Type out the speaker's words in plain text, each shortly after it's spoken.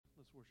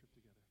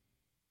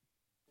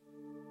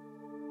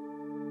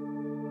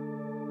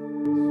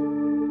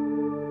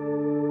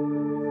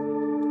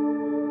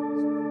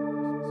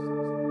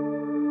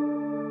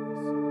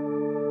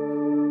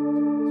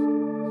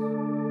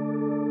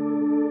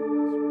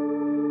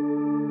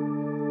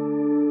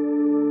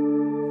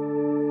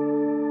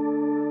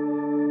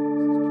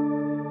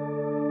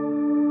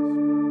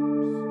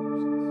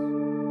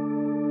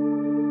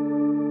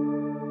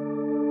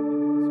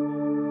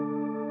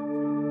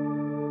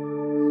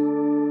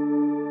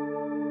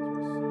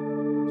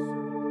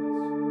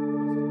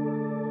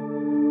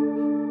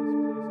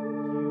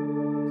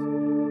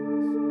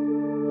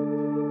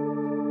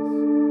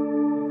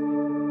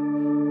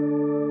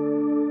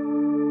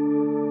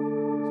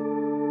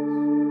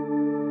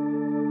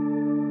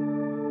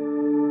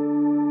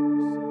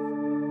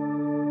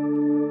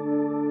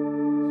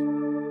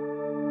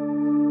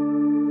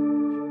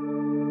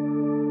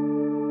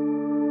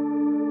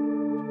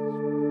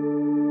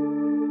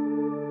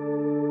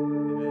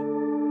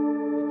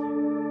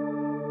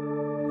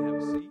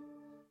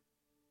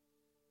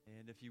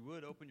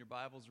open your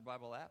Bibles or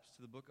Bible apps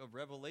to the book of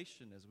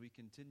Revelation as we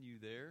continue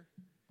there.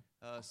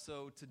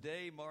 So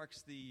today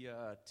marks the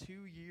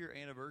 2-year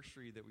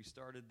anniversary that we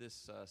started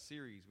this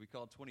series we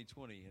called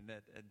 2020. And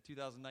in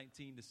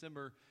 2019,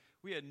 December,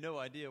 we had no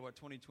idea what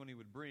 2020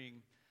 would bring.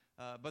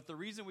 But the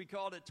reason we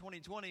called it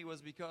 2020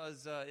 was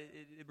because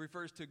it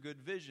refers to good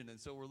vision. And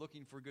so we're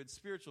looking for good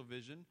spiritual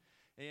vision.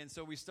 And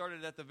so we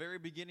started at the very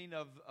beginning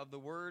of the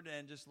Word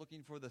and just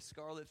looking for the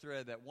scarlet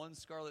thread, that one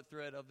scarlet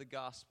thread of the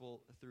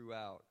gospel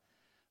throughout.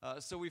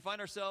 So we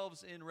find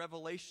ourselves in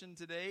Revelation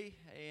today,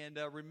 and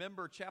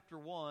remember chapter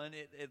 1,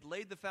 it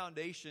laid the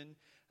foundation,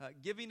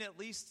 giving at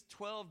least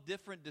 12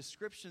 different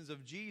descriptions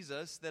of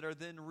Jesus that are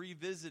then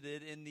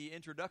revisited in the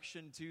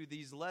introduction to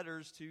these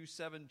letters to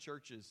 7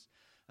 churches.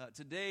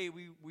 Today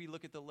we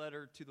look at the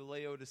letter to the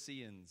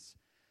Laodiceans,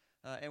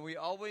 and we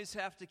always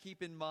have to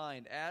keep in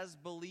mind, as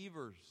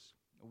believers,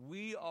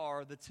 we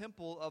are the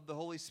temple of the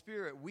Holy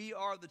Spirit. We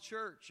are the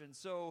church, and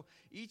so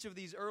each of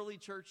these early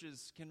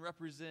churches can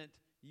represent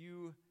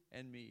you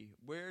and me.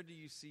 Where do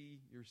you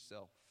see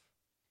yourself?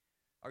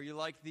 Are you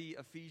like the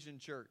Ephesian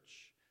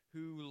church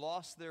who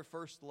lost their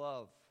first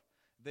love?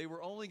 They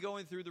were only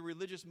going through the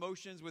religious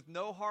motions with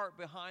no heart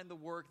behind the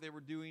work they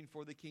were doing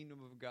for the kingdom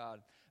of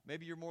God.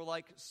 Maybe you're more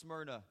like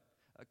Smyrna,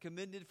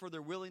 commended for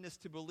their willingness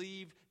to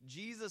believe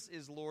Jesus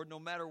is Lord no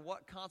matter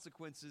what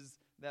consequences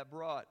that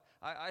brought.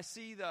 I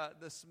see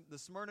the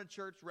Smyrna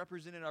church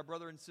representing our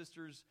brothers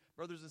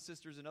and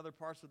sisters in other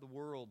parts of the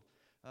world,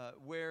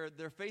 where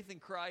their faith in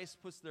Christ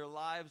puts their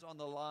lives on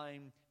the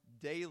line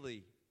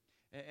daily.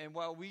 And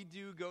while we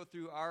do go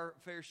through our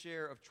fair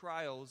share of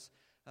trials,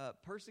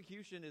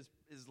 persecution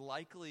is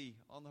likely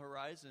on the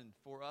horizon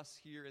for us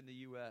here in the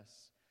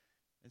U.S.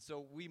 And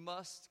so we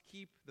must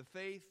keep the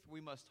faith,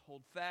 we must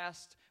hold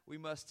fast, we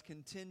must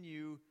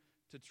continue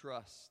to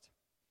trust.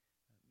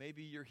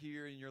 Maybe you're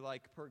here and you're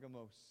like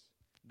Pergamos,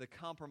 the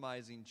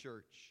compromising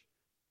church,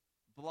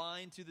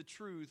 blind to the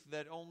truth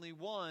that only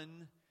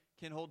one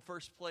can hold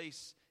first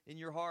place in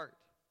your heart.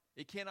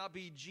 It cannot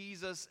be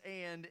Jesus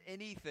and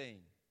anything.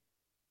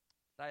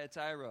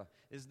 Thyatira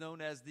is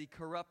known as the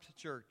corrupt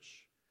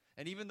church.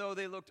 And even though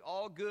they looked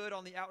all good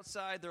on the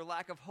outside, their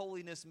lack of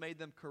holiness made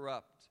them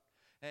corrupt.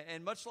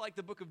 And much like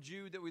the book of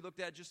Jude that we looked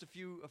at just a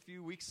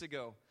few weeks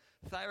ago,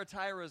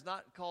 Thyatira is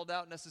not called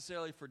out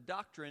necessarily for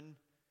doctrine,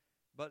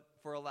 but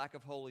for a lack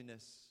of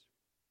holiness.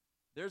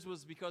 Theirs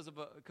was because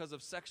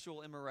of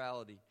sexual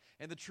immorality.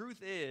 And the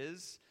truth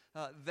is,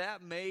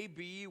 that may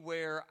be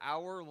where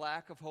our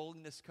lack of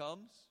holiness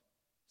comes,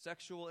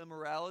 sexual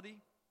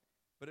immorality,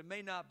 but it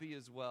may not be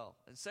as well.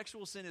 And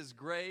sexual sin is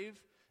grave,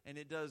 and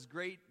it does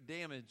great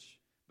damage,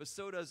 but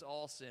so does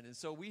all sin. And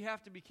so we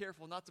have to be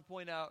careful not to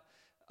point out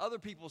other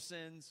people's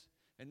sins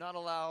and not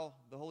allow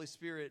the Holy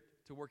Spirit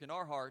to work in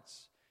our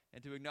hearts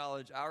and to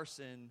acknowledge our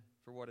sin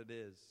for what it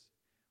is.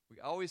 We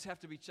always have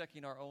to be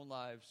checking our own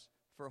lives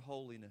for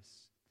holiness,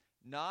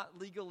 not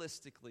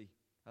legalistically,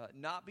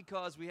 not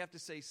because we have to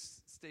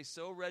stay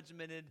so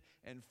regimented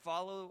and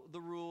follow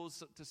the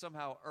rules to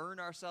somehow earn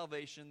our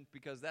salvation,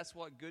 because that's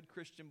what good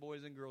Christian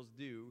boys and girls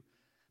do,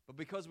 but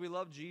because we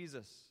love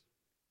Jesus,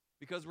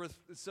 because we're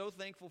so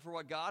thankful for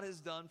what God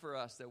has done for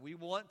us that we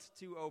want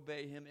to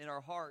obey Him in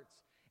our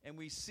hearts, and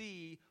we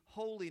see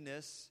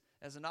holiness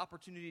as an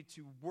opportunity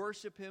to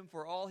worship Him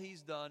for all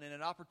He's done and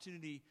an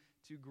opportunity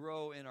to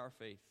grow in our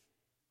faith.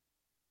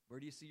 Where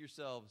do you see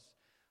yourselves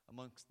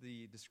amongst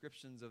the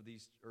descriptions of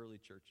these early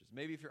churches?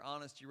 Maybe if you're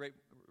honest, you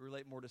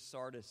relate more to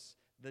Sardis,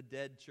 the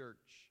dead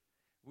church.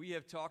 We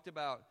have talked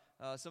about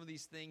some of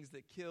these things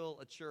that kill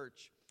a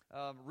church.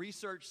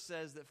 Research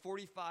says that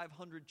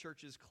 4,500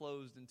 churches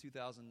closed in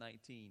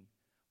 2019,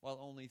 while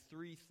only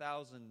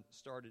 3,000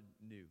 started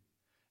new.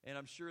 And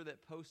I'm sure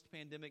that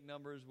post-pandemic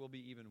numbers will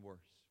be even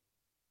worse.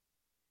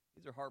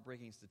 These are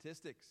heartbreaking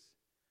statistics.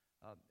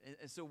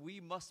 And so we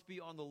must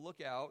be on the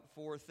lookout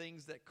for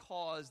things that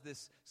cause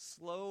this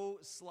slow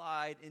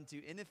slide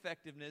into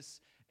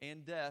ineffectiveness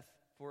and death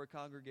for a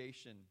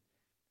congregation.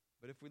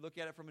 But if we look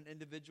at it from an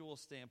individual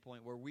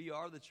standpoint, where we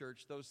are the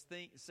church, those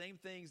same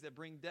things that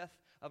bring death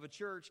of a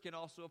church can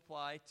also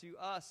apply to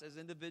us as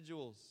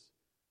individuals.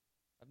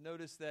 I've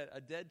noticed that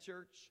a dead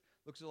church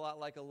looks a lot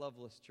like a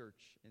loveless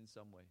church in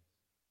some ways.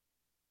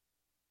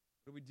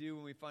 What do we do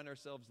when we find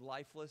ourselves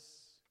lifeless?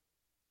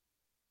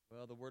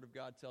 Well, the Word of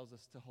God tells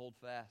us to hold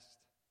fast,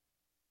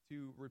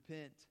 to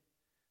repent.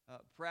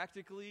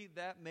 Practically,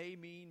 that may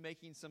mean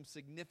making some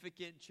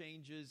significant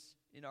changes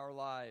in our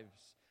lives,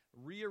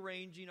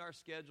 rearranging our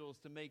schedules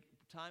to make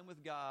time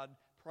with God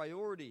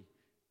priority,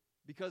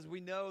 because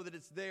we know that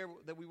it's there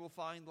that we will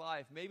find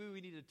life. Maybe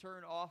we need to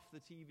turn off the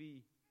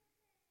TV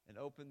and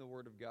open the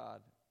Word of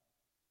God.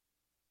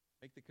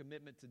 Make the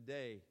commitment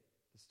today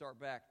to start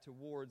back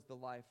towards the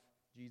life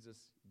Jesus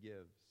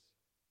gives.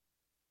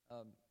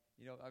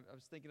 I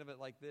was thinking of it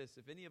like this.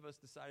 If any of us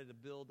decided to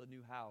build a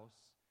new house,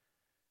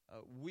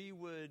 we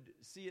would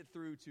see it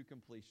through to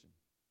completion,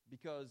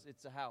 because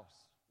it's a house.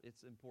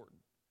 It's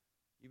important.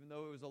 Even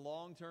though it was a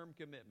long-term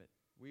commitment,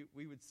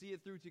 we would see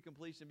it through to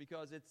completion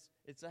because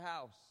it's a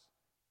house.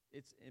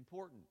 It's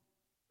important.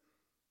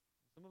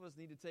 Some of us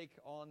need to take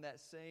on that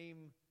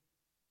same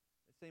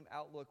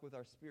outlook with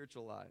our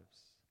spiritual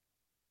lives.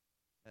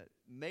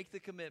 Make the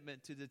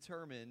commitment to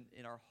determine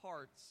in our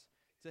hearts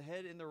to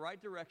head in the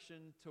right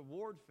direction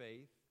toward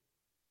faith,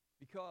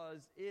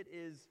 because it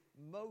is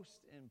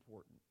most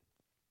important,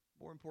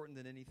 more important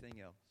than anything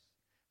else.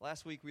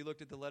 Last week we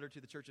looked at the letter to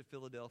the church of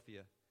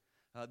Philadelphia,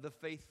 the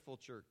faithful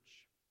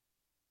church.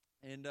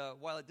 And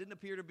while it didn't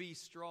appear to be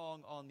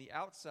strong on the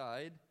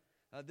outside,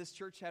 this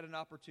church had an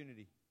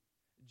opportunity.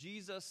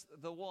 Jesus,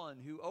 the one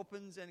who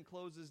opens and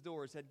closes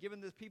doors, had given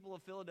the people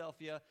of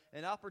Philadelphia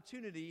an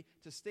opportunity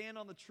to stand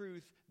on the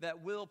truth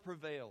that will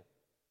prevail.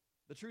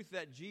 The truth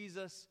that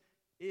Jesus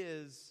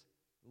is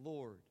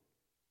Lord.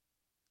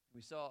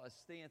 We saw a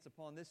stance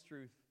upon this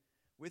truth.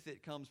 With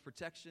it comes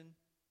protection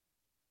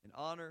and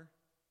honor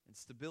and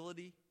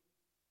stability.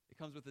 It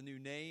comes with a new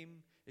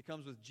name. It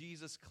comes with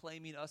Jesus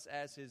claiming us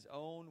as his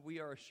own.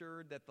 We are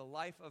assured that the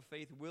life of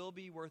faith will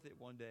be worth it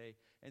one day.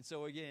 And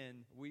so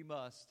again, we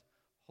must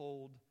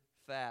hold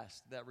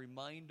fast. That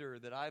reminder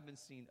that I've been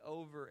seeing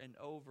over and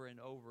over and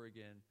over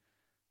again.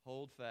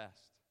 Hold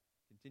fast.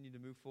 Continue to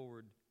move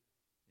forward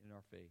in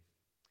our faith.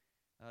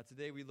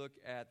 Today we look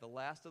at the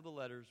last of the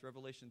letters,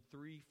 Revelation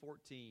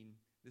 3:14.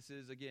 This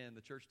is, again,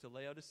 the church to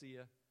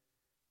Laodicea,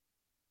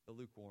 the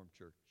lukewarm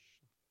church.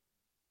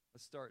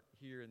 Let's start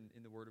here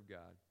in the Word of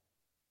God.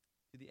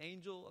 To the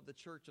angel of the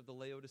church of the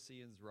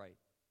Laodiceans write,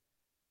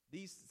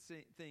 these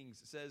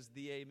things says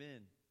the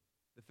Amen,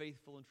 the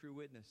faithful and true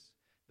witness,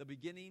 the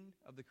beginning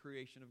of the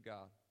creation of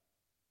God.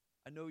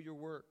 I know your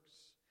works,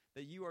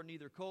 that you are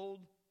neither cold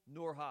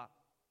nor hot.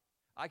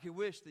 I could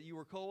wish that you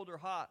were cold or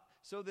hot.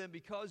 So then,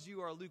 because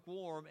you are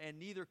lukewarm and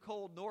neither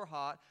cold nor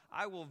hot,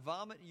 I will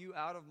vomit you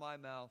out of my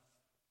mouth.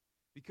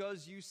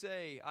 Because you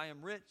say, I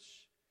am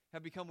rich,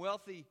 have become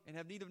wealthy, and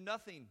have need of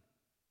nothing,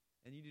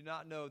 and you do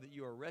not know that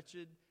you are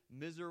wretched,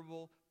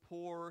 miserable,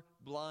 poor,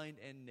 blind,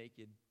 and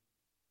naked.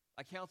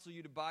 I counsel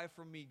you to buy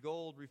from me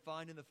gold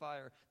refined in the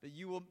fire, that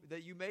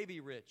you may be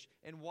rich,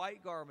 and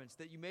white garments,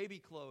 that you may be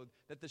clothed,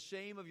 that the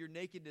shame of your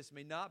nakedness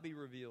may not be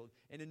revealed,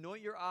 and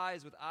anoint your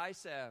eyes with eye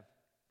salve,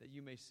 that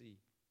you may see.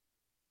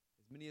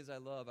 As many as I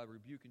love, I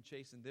rebuke and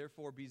chasten.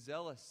 Therefore be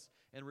zealous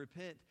and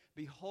repent.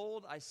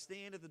 Behold, I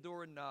stand at the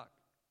door and knock.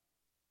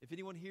 If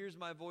anyone hears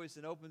my voice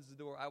and opens the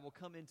door, I will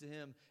come into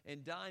him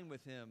and dine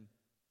with him,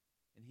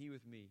 and he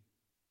with me.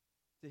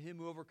 To him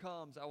who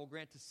overcomes, I will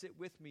grant to sit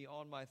with me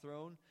on my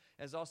throne,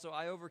 as also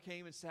I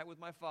overcame and sat with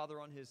my Father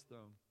on his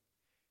throne.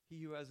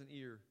 He who has an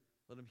ear,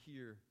 let him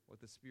hear what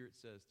the Spirit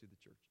says to the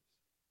churches.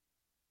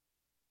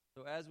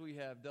 So as we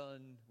have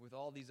done with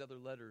all these other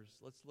letters,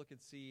 let's look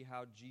and see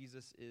how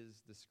Jesus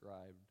is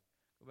described.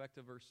 Go back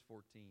to verse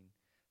 14.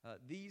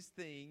 These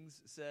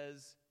things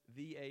says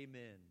the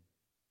Amen.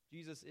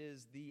 Jesus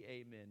is the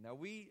Amen. Now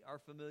we are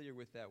familiar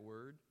with that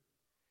word.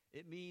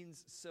 It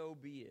means so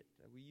be it.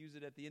 We use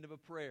it at the end of a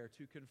prayer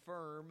to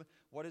confirm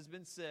what has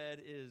been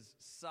said is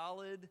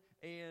solid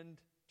and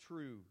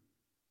true.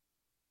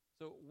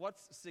 So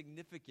what's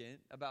significant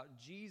about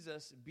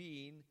Jesus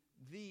being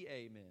the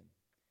Amen?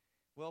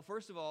 Well,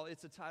 first of all,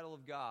 it's a title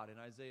of God in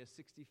Isaiah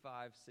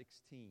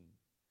 65:16.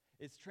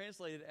 It's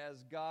translated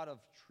as God of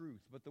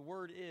truth, but the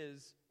word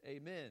is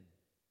Amen.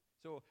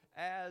 So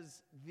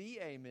as the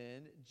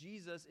Amen,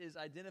 Jesus is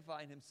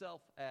identifying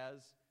himself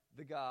as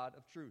the God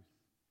of truth.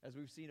 As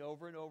we've seen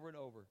over and over and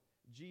over,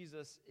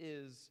 Jesus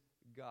is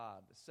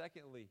God.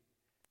 Secondly,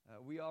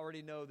 we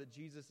already know that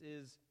Jesus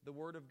is the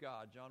Word of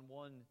God. John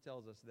 1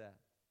 tells us that.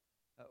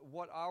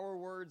 What our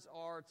words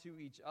are to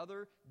each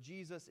other,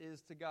 Jesus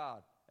is to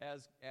God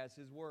as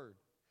his Word.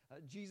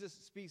 Jesus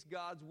speaks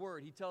God's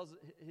Word. He tells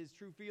his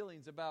true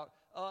feelings about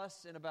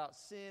us and about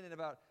sin and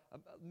about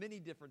many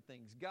different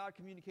things. God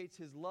communicates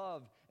his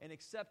love and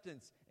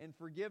acceptance and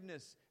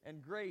forgiveness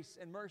and grace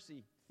and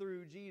mercy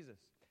through Jesus.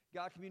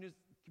 God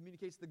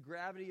communicates the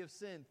gravity of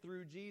sin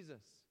through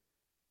Jesus.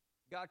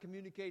 God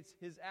communicates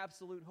his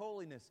absolute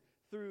holiness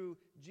through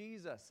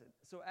Jesus.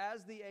 So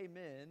as the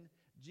Amen,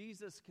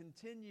 Jesus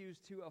continues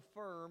to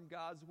affirm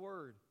God's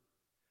word.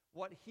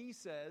 What he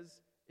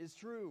says is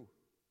true.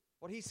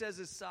 What he says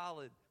is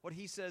solid. What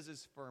he says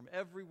is firm.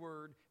 Every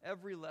word,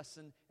 every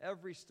lesson,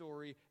 every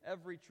story,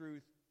 every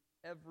truth,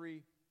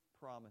 every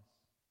promise.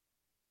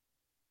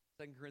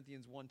 2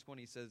 Corinthians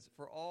 1:20 says,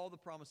 for all the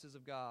promises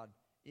of God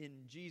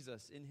in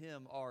Jesus, in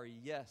him are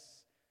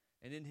yes,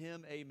 and in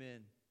him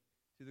amen,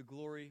 to the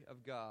glory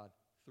of God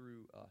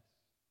through us.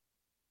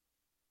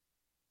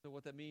 So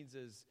what that means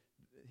is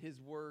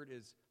his word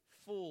is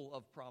full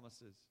of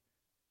promises.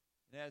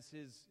 And as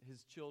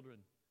his children,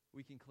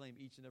 we can claim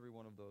each and every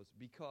one of those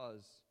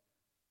because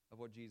of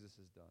what Jesus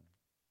has done.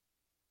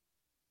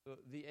 So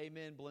the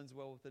Amen blends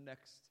well with the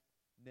next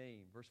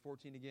name. Verse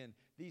 14 again.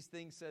 These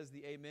things says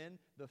the Amen,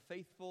 the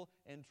faithful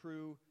and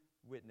true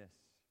witness.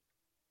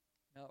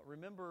 Now,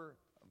 remember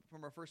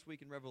from our first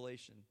week in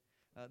Revelation,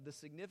 the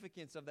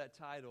significance of that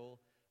title,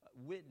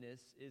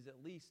 witness, is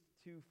at least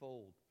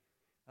twofold.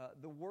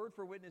 The word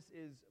for witness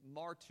is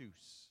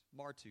martus.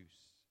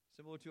 Martus.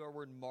 Similar to our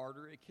word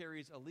martyr, it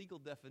carries a legal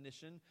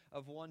definition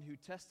of one who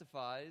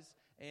testifies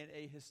and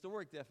a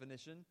historic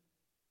definition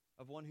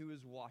of one who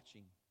is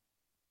watching.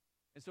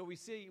 And so we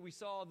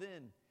saw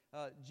then,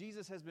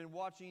 Jesus has been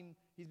watching,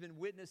 he's been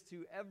witness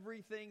to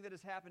everything that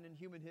has happened in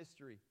human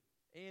history.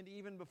 And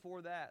even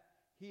before that,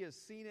 he has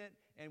seen it,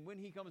 and when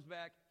he comes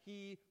back,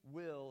 he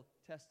will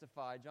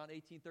testify. John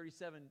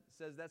 18:37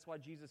 says that's why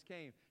Jesus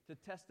came, to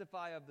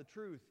testify of the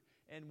truth.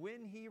 And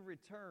when he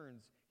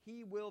returns,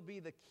 he will be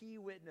the key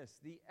witness,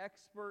 the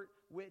expert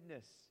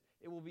witness.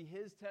 It will be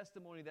his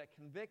testimony that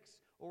convicts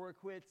or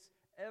acquits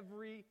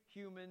every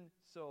human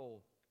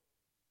soul.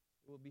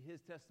 It will be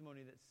his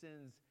testimony that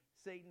sends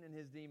Satan and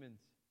his demons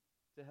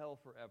to hell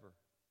forever.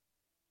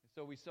 And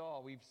so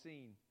we've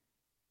seen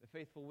the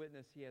faithful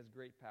witness, he has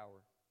great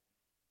power.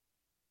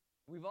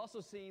 We've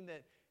also seen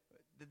that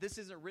this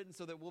isn't written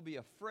so that we'll be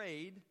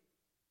afraid,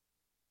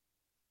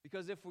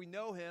 because if we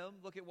know him,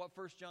 look at what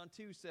 1 John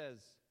 2 says.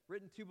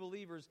 Written to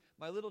believers,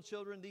 my little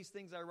children, these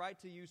things I write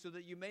to you so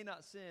that you may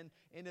not sin.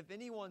 And if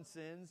anyone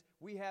sins,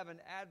 we have an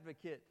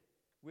advocate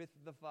with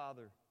the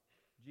Father,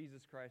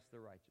 Jesus Christ the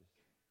righteous.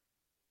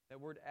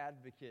 That word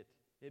advocate,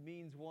 it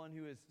means one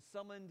who is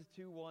summoned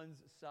to one's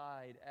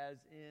side as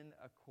in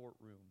a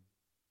courtroom.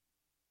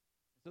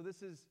 So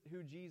this is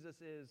who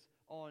Jesus is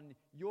on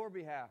your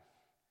behalf.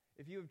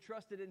 If you have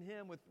trusted in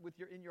him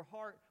in your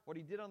heart, what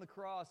he did on the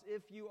cross,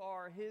 if you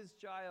are his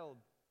child,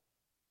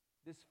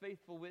 this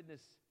faithful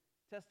witness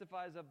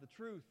testifies of the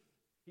truth.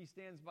 He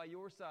stands by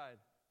your side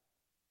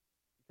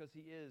because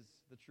he is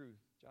the truth.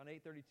 John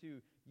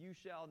 8:32, you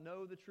shall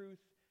know the truth,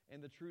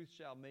 and the truth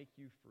shall make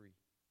you free.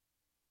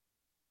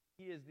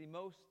 He is the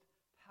most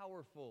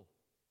powerful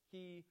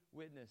key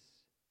witness,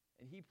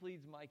 and he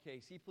pleads my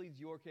case. He pleads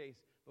your case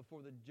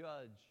before the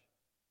judge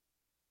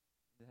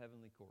in the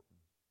heavenly courtroom.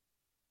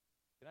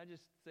 Can I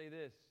just say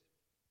this?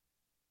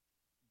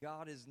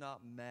 God is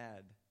not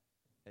mad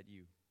at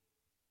you.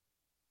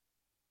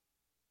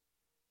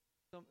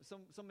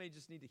 Some may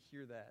just need to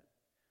hear that.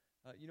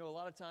 A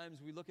lot of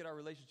times we look at our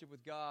relationship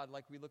with God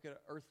like we look at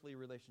earthly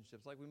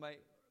relationships, like we might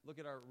look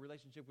at our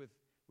relationship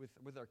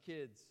with our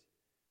kids.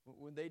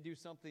 When they do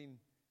something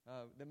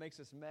that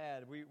makes us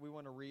mad, we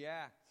want to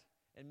react.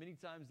 And many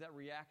times that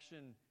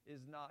reaction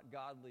is not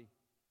godly.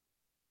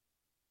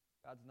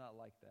 God's not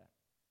like that.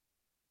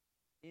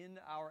 In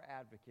our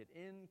advocate,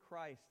 in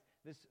Christ,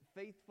 this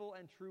faithful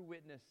and true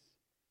witness,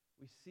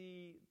 we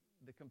see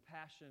the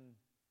compassion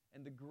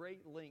and the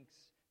great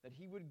lengths that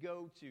he would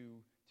go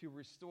to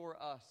restore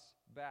us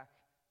back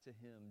to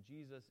him.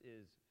 Jesus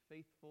is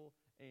faithful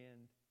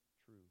and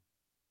true.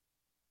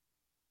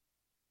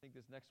 I think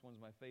this next one's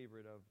my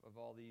favorite of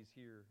all these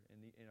here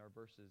in our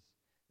verses.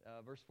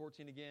 Verse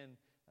 14 again,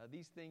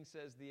 these things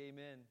says the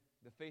Amen,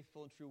 the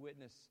faithful and true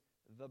witness,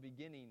 the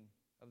beginning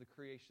of the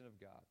creation of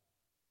God.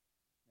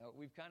 Now,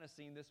 we've kind of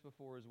seen this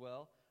before as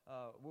well.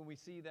 When we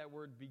see that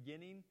word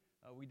beginning,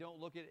 we don't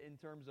look at it in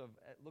terms of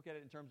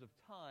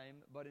time,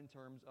 but in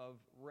terms of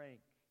rank.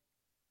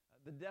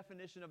 The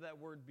definition of that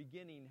word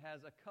beginning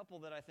has a couple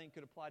that I think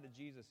could apply to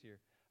Jesus here.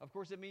 Of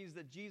course, it means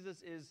that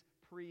Jesus is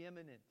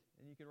preeminent,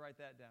 and you can write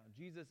that down.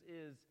 Jesus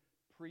is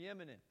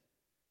preeminent.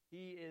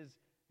 His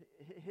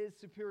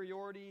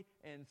superiority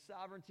and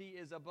sovereignty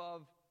is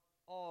above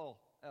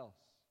all else.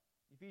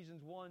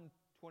 Ephesians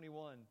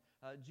 1:21.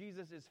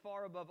 Jesus is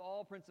far above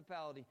all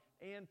principality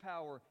and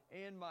power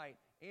and might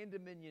and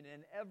dominion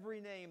and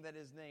every name that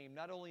is named,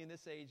 not only in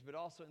this age, but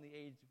also in the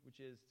age which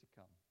is to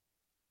come.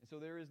 And so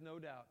there is no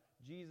doubt,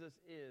 Jesus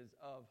is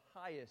of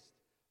highest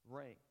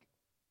rank.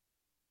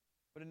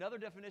 But another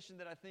definition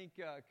that I think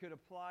could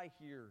apply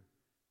here,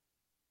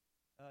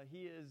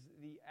 he is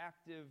the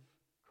active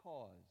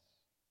cause.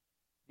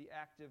 The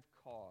active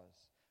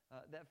cause.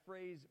 That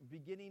phrase,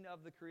 beginning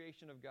of the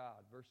creation of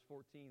God, verse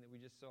 14 that we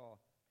just saw,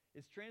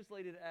 is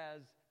translated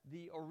as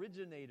the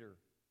originator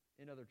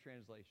in other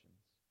translations.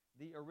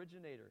 The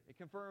originator. It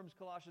confirms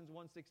Colossians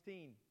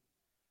 1:16.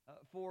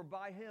 For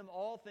by him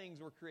all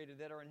things were created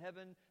that are in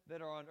heaven,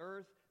 that are on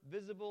earth,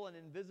 visible and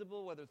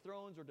invisible, whether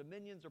thrones or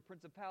dominions or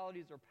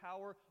principalities or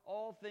power,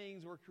 all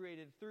things were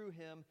created through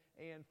him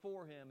and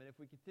for him. And if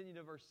we continue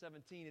to verse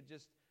 17, it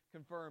just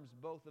confirms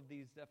both of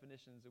these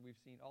definitions that we've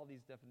seen, all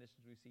these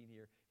definitions we've seen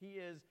here. He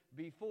is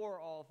before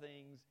all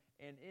things,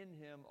 and in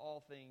him all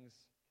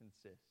things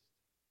consist.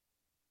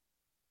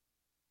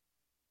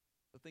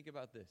 So think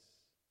about this.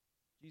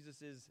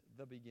 Jesus is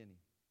the beginning.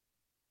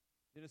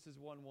 Genesis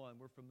 1:1,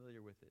 we're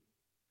familiar with it.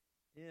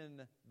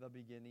 In the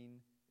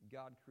beginning,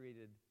 God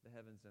created the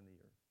heavens and the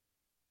earth.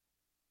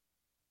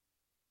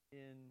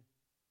 In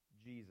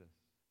Jesus,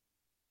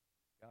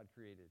 God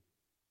created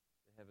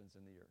the heavens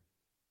and the earth.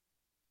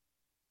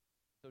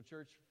 So,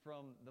 church,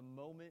 from the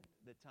moment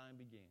that time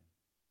began,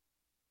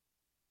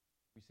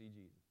 we see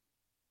Jesus.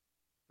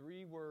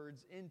 3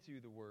 words into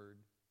the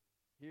word.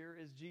 Here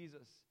is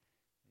Jesus.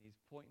 And he's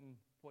pointing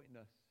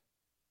us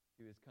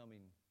to his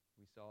coming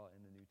we saw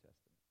in the New Testament.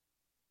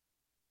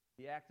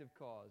 The active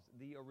cause,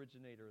 the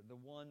originator, the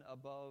one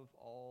above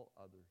all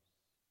others.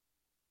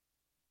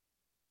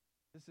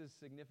 This is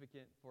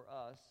significant for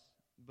us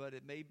but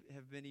it may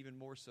have been even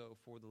more so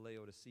for the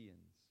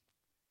Laodiceans.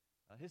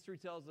 History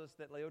tells us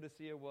that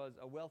Laodicea was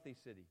a wealthy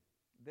city.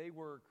 They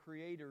were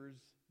creators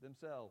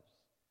themselves.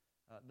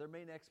 Their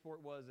main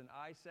export was an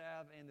eye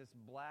salve and this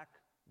black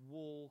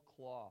wool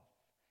cloth.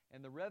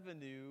 And the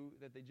revenue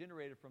that they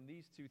generated from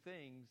these two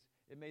things,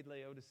 it made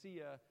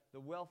Laodicea the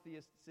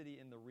wealthiest city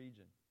in the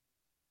region.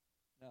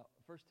 Now,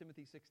 1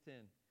 Timothy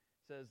 6:10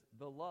 says,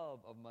 "The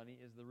love of money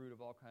is the root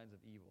of all kinds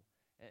of evil."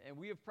 And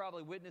we have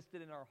probably witnessed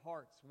it in our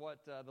hearts,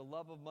 what the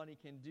love of money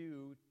can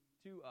do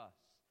to us.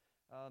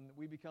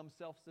 We become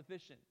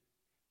self-sufficient.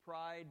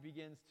 Pride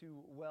begins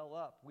to well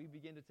up. We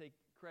begin to take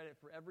credit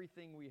for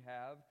everything we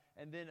have,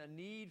 and then a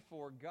need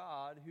for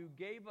God, who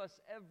gave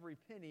us every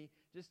penny,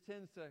 just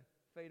tends to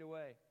fade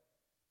away.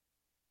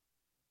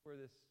 Where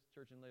this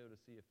church in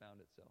Laodicea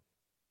found itself.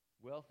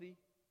 Wealthy,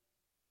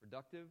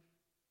 productive,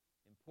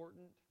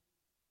 important,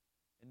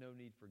 and no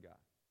need for God.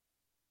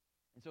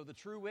 And so the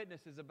true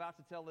witness is about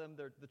to tell them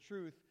the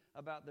truth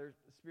about their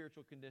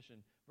spiritual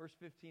condition. Verse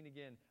 15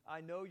 again,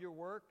 "I know your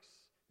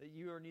works, that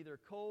you are neither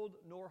cold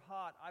nor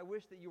hot. I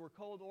wish that you were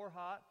cold or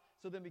hot.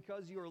 So then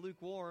because you are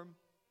lukewarm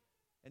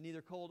and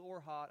neither cold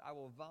or hot, I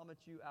will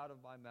vomit you out of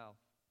my mouth.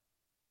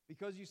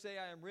 Because you say,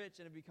 I am rich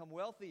and have become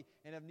wealthy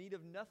and have need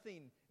of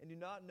nothing, and do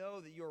not know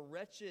that you are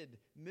wretched,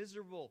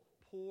 miserable,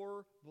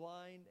 poor,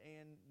 blind,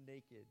 and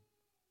naked."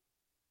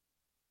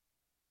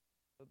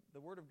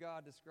 The Word of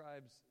God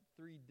describes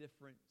three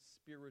different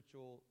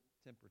spiritual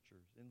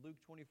temperatures. In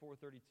Luke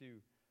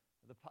 24:32,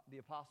 the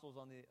apostles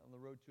on the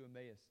road to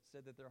Emmaus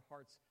said that their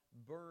hearts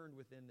burned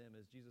within them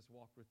as Jesus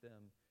walked with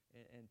them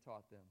and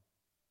taught them.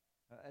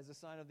 As a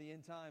sign of the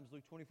end times,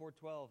 Luke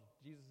 24:12,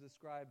 Jesus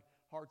described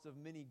hearts of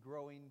many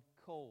growing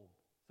cold.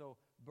 So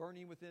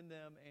burning within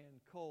them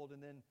and cold,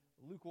 and then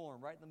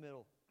lukewarm right in the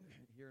middle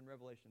here in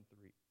Revelation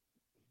 3.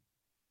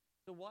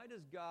 So why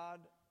does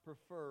God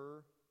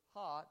prefer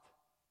hot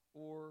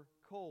or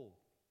cold?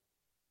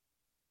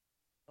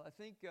 Well, I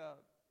think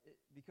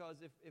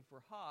because if we're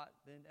hot,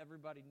 then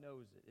everybody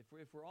knows it.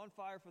 If we're on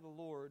fire for the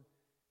Lord,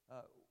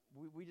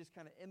 we just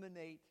kind of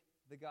emanate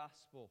the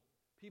gospel.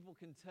 People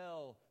can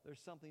tell there's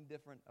something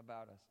different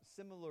about us.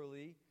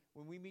 Similarly,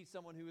 when we meet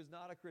someone who is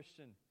not a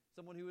Christian,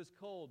 someone who is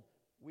cold,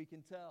 we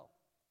can tell.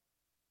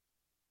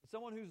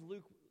 Someone who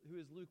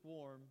is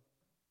lukewarm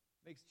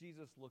makes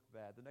Jesus look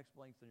bad. The next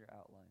blank's in your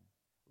outline.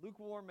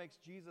 Lukewarm makes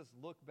Jesus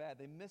look bad.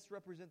 They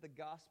misrepresent the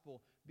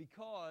gospel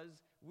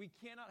because we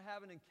cannot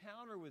have an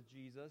encounter with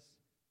Jesus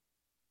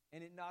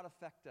and it not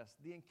affect us.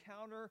 The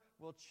encounter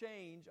will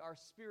change our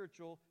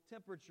spiritual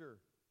temperature.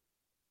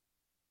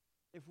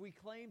 If we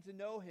claim to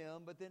know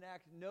Him, but then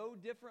act no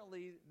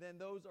differently than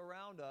those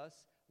around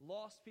us,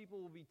 lost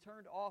people will be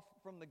turned off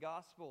from the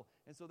gospel.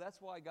 And so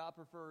that's why God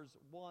prefers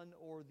one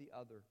or the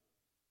other.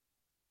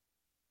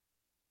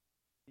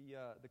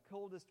 The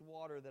coldest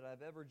water that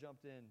I've ever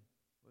jumped in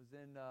was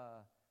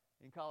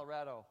in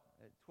Colorado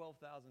at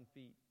 12,000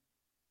 feet.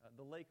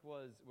 The lake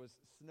was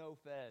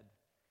snow-fed.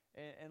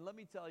 And let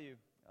me tell you,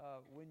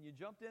 when you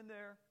jumped in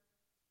there,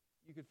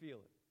 you could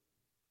feel it.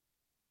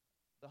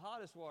 The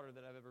hottest water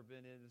that I've ever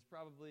been in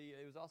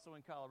it was also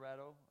in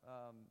Colorado,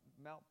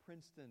 Mount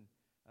Princeton.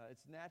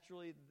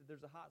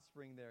 There's a hot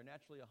spring there,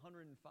 naturally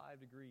 105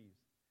 degrees.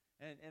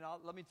 And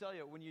let me tell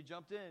you, when you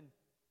jumped in,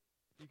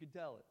 you could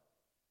tell it.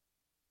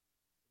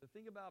 The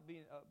thing about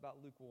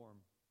about lukewarm,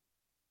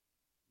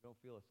 you don't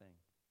feel a thing.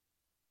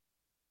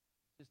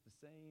 It's just the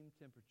same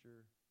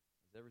temperature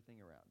as everything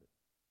around it.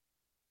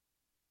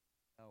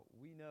 Now,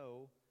 we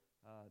know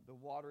the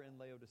water in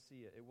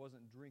Laodicea, it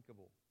wasn't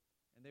drinkable.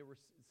 And they were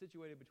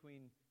situated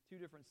between two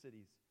different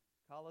cities,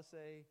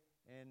 Colossae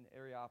and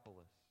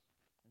Areopolis.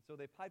 And so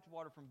they piped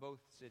water from both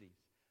cities.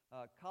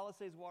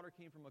 Colossae's water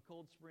came from a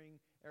cold spring.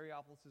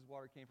 Areopolis'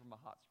 water came from a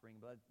hot spring.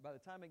 But by the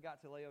time it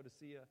got to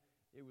Laodicea,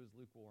 it was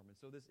lukewarm. And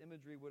so this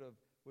imagery would have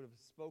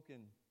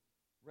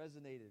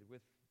resonated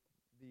with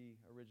the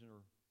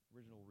original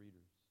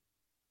readers.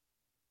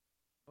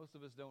 Most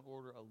of us don't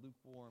order a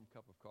lukewarm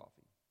cup of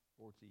coffee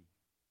or tea.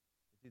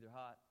 It's either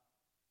hot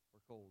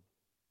or cold.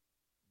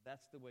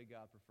 That's the way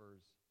God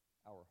prefers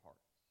our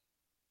hearts.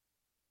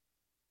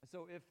 And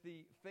so if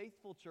the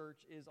faithful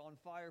church is on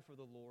fire for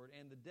the Lord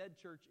and the dead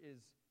church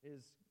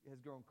has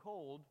grown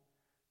cold,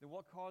 then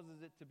what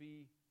causes it to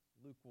be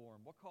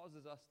lukewarm? What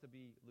causes us to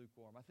be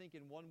lukewarm? I think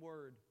in one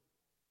word,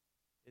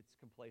 it's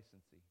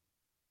complacency.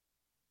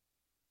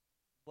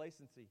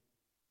 Complacency.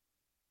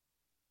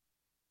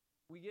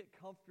 We get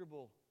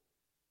comfortable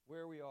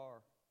where we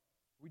are.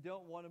 We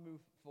don't want to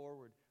move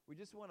forward. We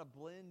just want to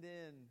blend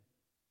in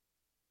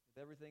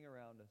with everything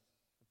around us.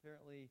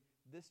 Apparently,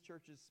 this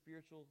church's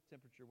spiritual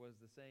temperature was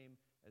the same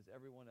as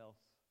everyone else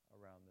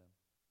around them.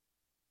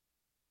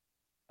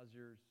 How's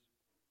yours?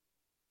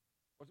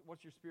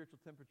 What's your spiritual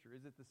temperature?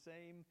 Is it the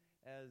same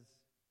as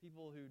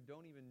people who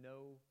don't even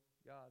know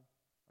God?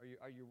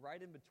 Are you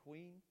right in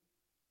between?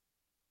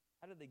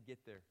 How did they get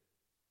there?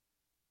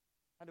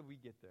 How did we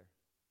get there?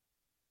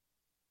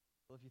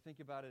 Well, if you think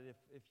about it,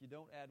 if you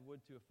don't add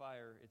wood to a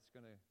fire, it's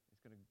gonna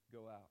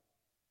go out.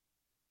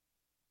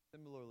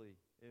 Similarly,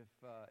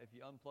 if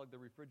you unplug the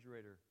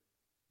refrigerator,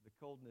 the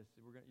coldness,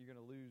 you're going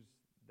to lose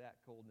that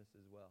coldness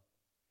as well.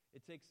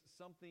 It takes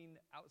something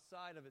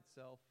outside of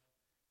itself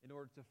in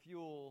order to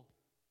fuel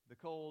the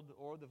cold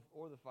or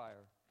the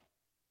fire.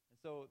 And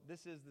so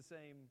this is the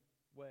same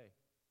way.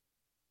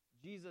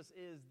 Jesus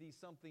is the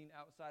something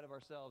outside of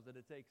ourselves that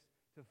it takes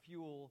to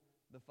fuel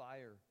the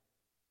fire.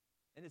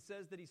 And it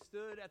says that he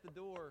stood at the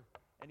door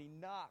and he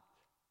knocked,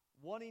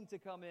 wanting to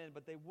come in,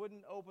 but they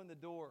wouldn't open the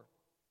door.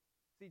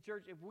 See,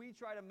 church, if we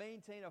try to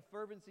maintain a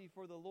fervency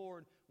for the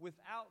Lord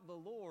without the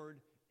Lord,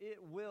 it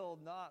will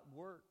not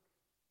work.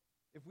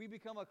 If we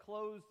become a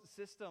closed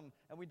system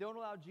and we don't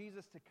allow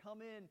Jesus to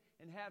come in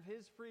and have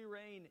his free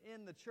reign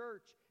in the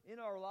church, in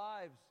our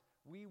lives,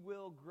 we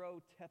will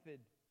grow tepid.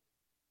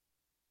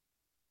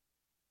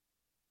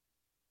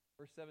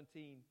 Verse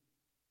 17,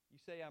 you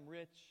say, I'm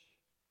rich,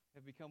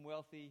 have become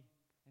wealthy,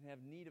 and have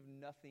need of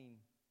nothing.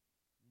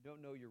 You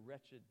don't know you're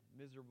wretched,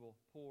 miserable,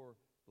 poor,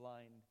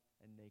 blind,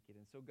 and naked.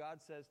 And so God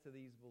says to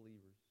these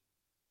believers,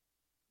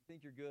 you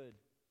think you're good?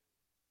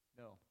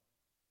 No,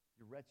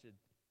 you're wretched.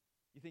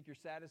 You think you're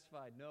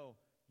satisfied? No,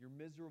 you're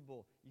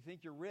miserable. You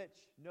think you're rich?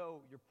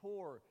 No, you're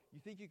poor. You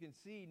think you can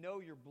see? No,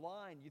 you're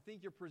blind. You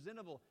think you're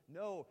presentable?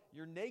 No,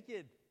 you're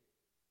naked.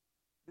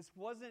 This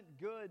wasn't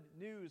good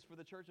news for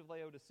the church of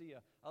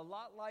Laodicea. A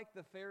lot like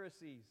the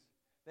Pharisees.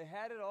 They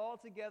had it all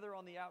together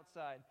on the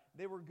outside.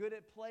 They were good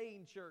at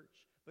playing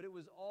church, but it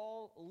was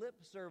all lip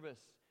service,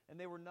 and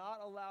they were not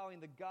allowing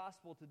the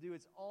gospel to do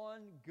its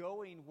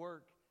ongoing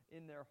work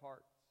in their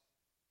hearts.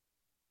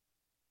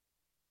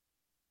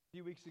 A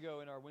few weeks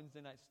ago in our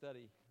Wednesday night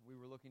study, we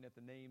were looking at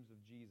the names of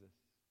Jesus.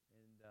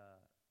 And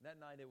that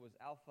night it was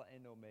Alpha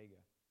and Omega,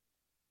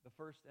 the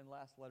first and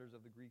last letters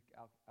of the Greek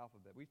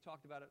alphabet. We've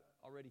talked about it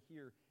already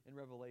here in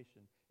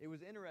Revelation. It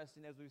was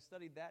interesting as we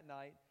studied that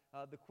night,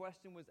 the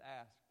question was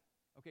asked,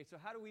 okay, so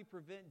how do we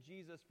prevent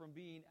Jesus from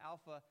being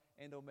Alpha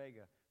and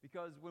Omega?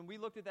 Because when we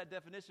looked at that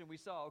definition, we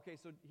saw, okay,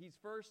 so he's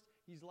first,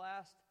 he's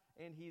last,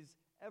 and he's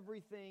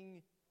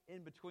everything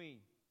in between.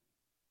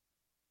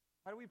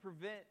 How do we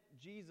prevent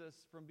Jesus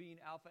from being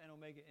Alpha and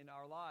Omega in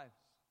our lives?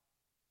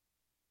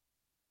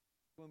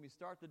 When we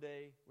start the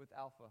day with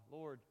Alpha,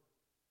 Lord,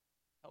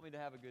 help me to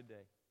have a good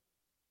day.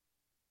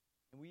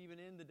 And we even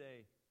end the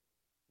day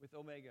with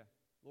Omega.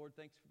 Lord,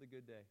 thanks for the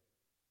good day.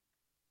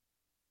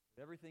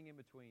 But everything in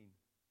between,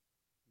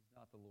 he's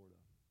not the Lord of.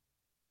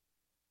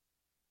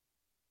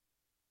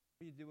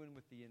 What are you doing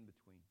with the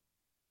in-between?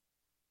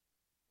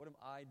 What am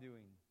I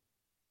doing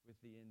with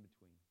the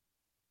in-between?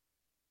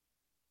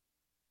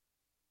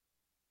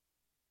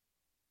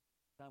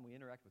 The time we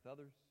interact with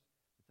others,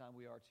 the time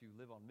we are to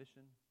live on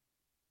mission,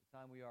 the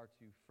time we are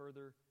to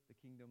further the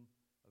kingdom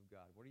of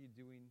God. What are you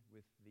doing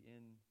with the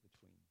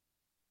in-between?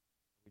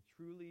 Are we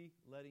truly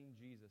letting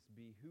Jesus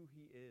be who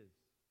he is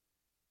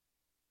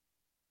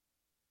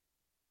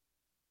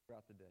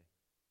throughout the day?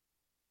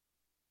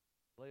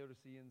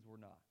 Laodiceans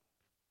were not.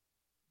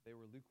 They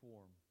were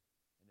lukewarm,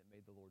 and it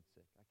made the Lord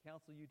sick. I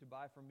counsel you to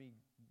buy from me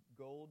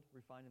gold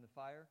refined in the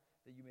fire,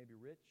 that you may be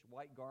rich,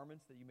 white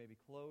garments, that you may be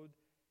clothed,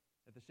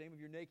 that the shame of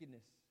your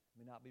nakedness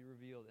may not be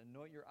revealed, and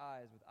anoint your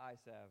eyes with eye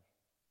salve,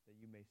 that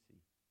you may see.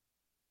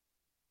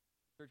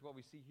 Church, what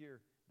we see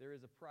here, there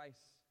is a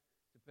price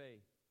to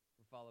pay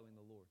for following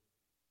the Lord.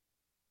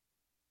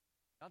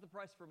 Not the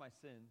price for my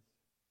sins.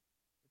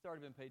 It's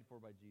already been paid for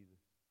by Jesus.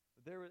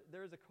 But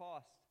there is a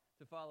cost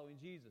to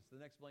following Jesus. The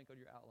next blank on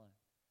your outline.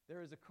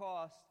 There is a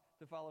cost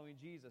to following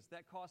Jesus.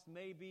 That cost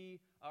may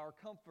be our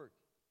comfort.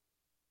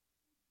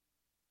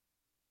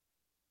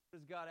 What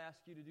does God ask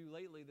you to do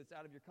lately that's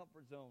out of your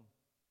comfort zone?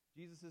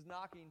 Jesus is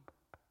knocking.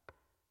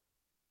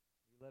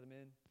 You let him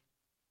in.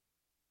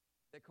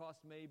 That cost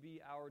may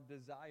be our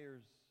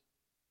desires.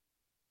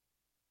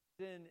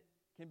 Sin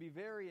can be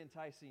very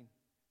enticing,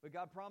 but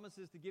God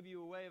promises to give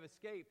you a way of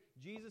escape.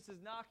 Jesus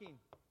is knocking.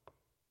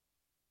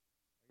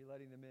 Are you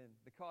letting them in?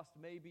 The cost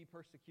may be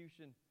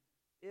persecution.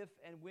 If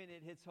and when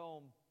it hits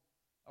home,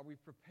 are we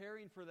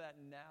preparing for that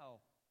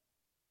now?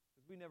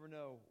 Because we never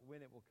know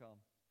when it will come.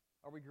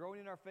 Are we growing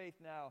in our faith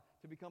now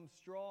to become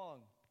strong?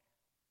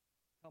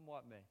 Come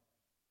what may.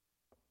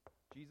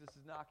 Jesus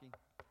is knocking.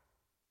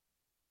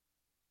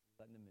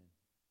 Letting him in.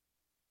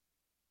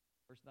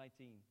 Verse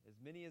 19, as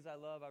many as I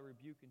love, I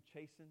rebuke and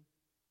chasten.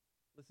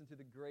 Listen to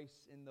the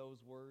grace in those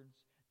words.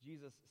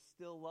 Jesus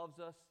still loves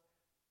us,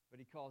 but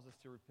he calls us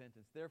to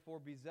repentance. Therefore,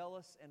 be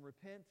zealous and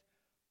repent.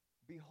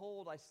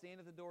 Behold, I stand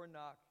at the door and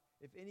knock.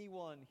 If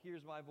anyone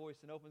hears my voice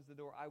and opens the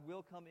door, I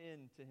will come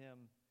in to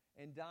him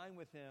and dine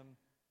with him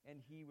and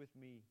he with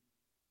me.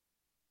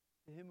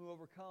 To him who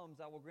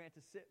overcomes, I will grant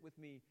to sit with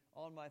me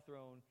on my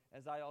throne,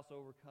 as I also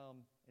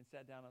overcome and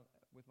sat down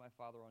with my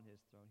Father on his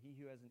throne. He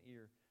who has an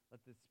ear,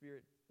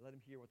 let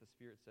him hear what the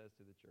Spirit says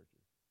to the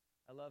churches.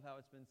 I love how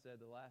it's been said,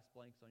 the last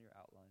blanks on your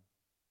outline.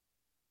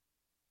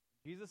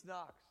 Jesus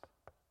knocks,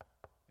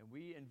 and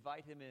we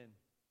invite him in.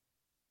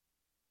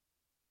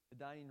 The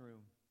dining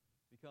room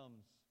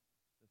becomes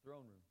the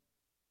throne room.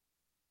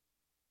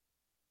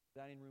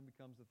 The dining room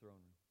becomes the throne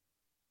room.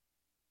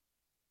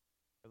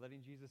 By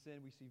letting Jesus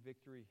in, we see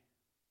victory.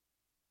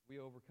 we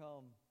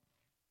overcome.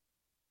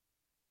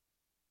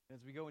 And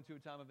as we go into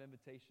a time of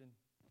invitation,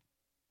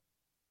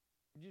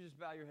 would you just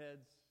bow your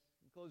heads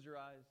and close your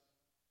eyes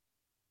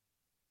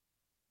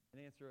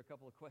and answer a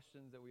couple of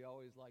questions that we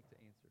always like to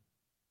answer?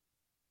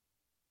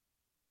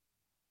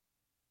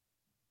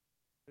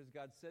 What has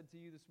God said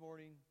to you this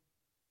morning?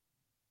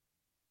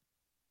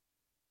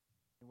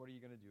 And what are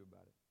you going to do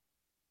about it?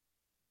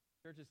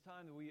 Church, it's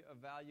time that we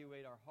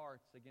evaluate our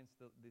hearts against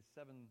the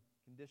 7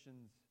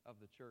 conditions of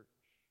the church.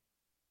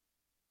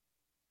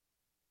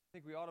 I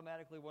think we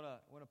automatically want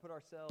to put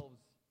ourselves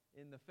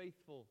in the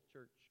faithful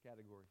church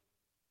category.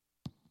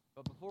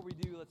 But before we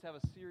do, let's have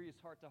a serious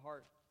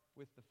heart-to-heart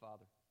with the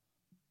Father.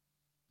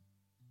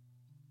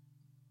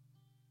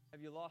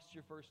 Have you lost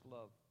your first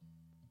love?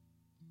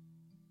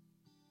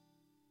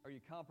 Are you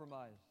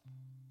compromised?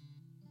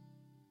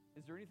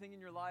 Is there anything in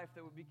your life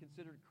that would be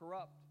considered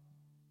corrupt?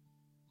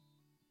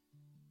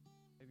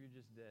 Maybe you're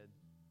just dead.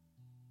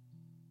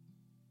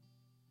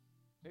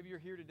 Maybe you're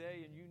here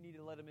today and you need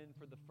to let Him in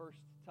for the first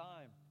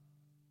time.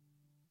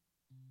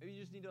 Maybe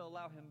you just need to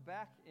allow Him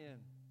back in.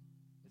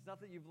 It's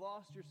not that you've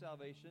lost your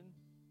salvation,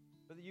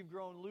 but that you've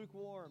grown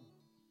lukewarm.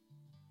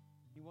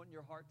 You want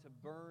your heart to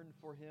burn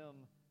for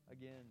Him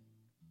again.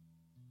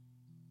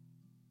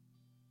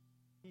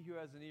 He who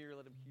has an ear,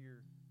 let him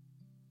hear.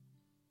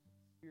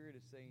 The Spirit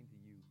is saying to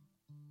you.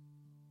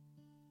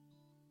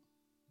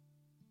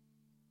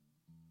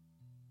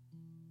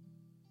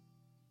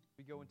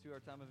 We go into our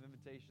time of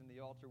invitation.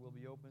 The altar will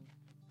be open.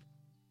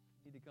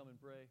 You need to come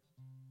and pray.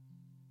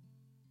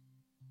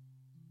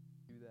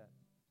 Do that.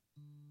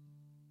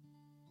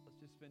 Let's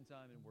just spend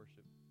time in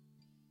worship.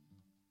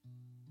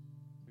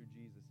 Who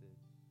Jesus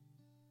is.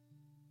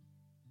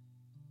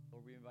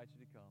 Lord, we invite you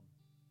to come.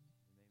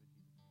 In the name of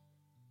Jesus.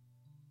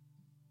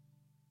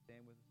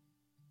 Stand with us.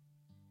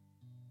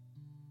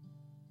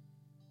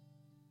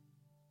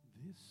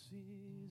 This is